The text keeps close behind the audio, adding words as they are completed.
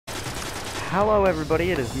Hello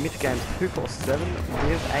everybody, it is MitchGames247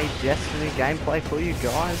 with a Destiny gameplay for you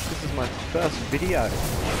guys. This is my first video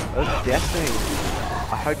of Destiny.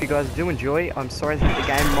 I hope you guys do enjoy. I'm sorry that the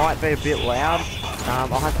game might be a bit loud.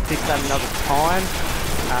 I'll have to fix that another time.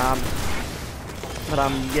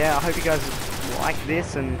 Yeah, I hope you guys like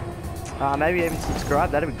this and maybe even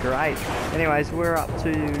subscribe, that'd be great. Anyways, we're up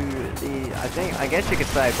to the, I guess you could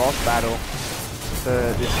say boss battle for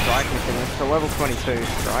this strike mission. It's the level 22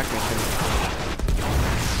 strike mission.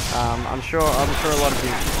 I'm sure a lot of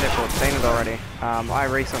you people have seen it already. I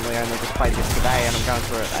recently only just played this today and I'm going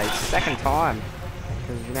through it a second time.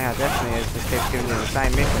 Because you know how Destiny is, just keeps giving you the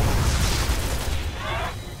same mission.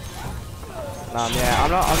 Yeah,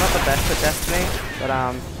 I'm not the best at Destiny, but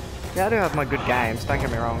yeah, I do have my good games, don't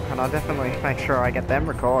get me wrong, and I'll definitely make sure I get them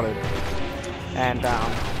recorded and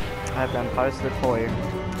have them posted for you.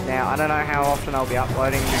 Now, I don't know how often I'll be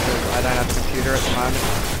uploading because I don't have a computer at the moment,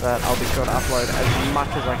 but I'll be sure to upload as much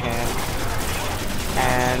as I can.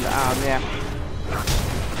 And, yeah.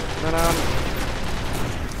 But,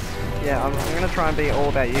 yeah, I'm going to try and be all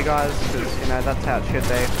about you guys, because, you know, that's how it should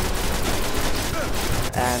be.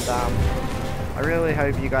 And, I really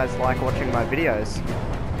hope you guys like watching my videos.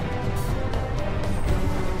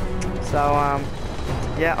 So,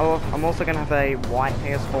 yeah, I'm also going to have a white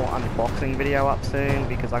PS4 unboxing video up soon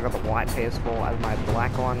because I got the white PS4 as my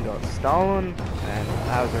black one got stolen, and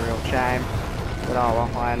that was a real shame. But oh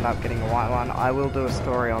well, I ended up getting a white one. I will do a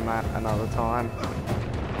story on that another time.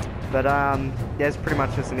 But yeah, it's pretty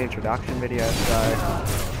much just an introduction video, so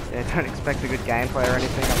yeah, don't expect a good gameplay or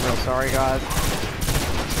anything. I'm real sorry, guys.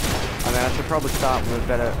 I mean, I should probably start with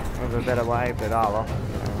a better way, but oh well.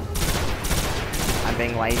 I'm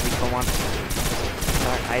being lazy for once.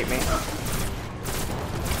 Don't hate me.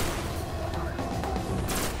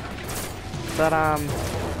 But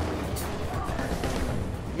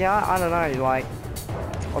yeah, I don't know, like,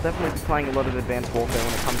 I'll definitely be playing a lot of Advanced Warfare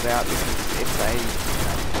when it comes out because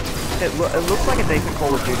it looks like a decent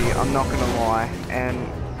Call of Duty, I'm not gonna lie, and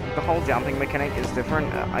the whole jumping mechanic is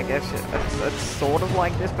different. I guess it's sort of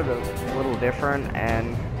like this, but a little different,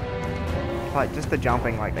 and like just the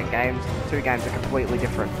jumping, like the two games are completely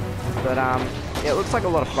different. But yeah, it looks like a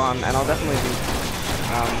lot of fun, and I'll definitely be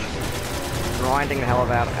grinding the hell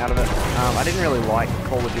out of it. I didn't really like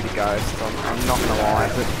Call of Duty Ghosts, I'm not gonna lie,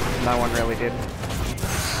 but no one really did.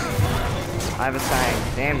 I have a saying,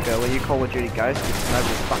 damn girl, are you Call of Duty Ghosts? Because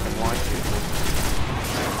nobody fucking likes you.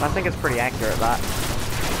 And I think it's pretty accurate, that.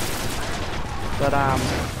 But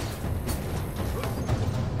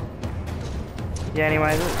yeah,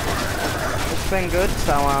 anyway, it's been good,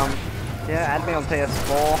 so yeah, add me on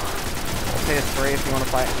PS4 or PS3 if you want to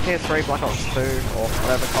play PS3 Black Ops 2 or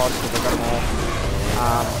whatever COD, because I've got them all.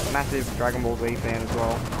 Massive Dragon Ball Z fan as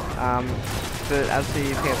well. But as for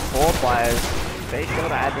you PS4 players, be sure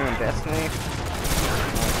to add me on Destiny.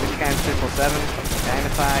 MitchGames247,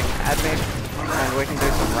 gamer tag, add me, and we can do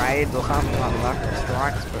some raids or something. I don't know,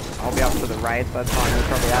 strikes, but I'll be up to the raids by the time you'll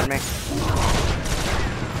probably add me.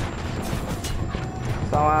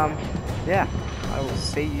 So yeah, I will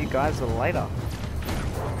see you guys later.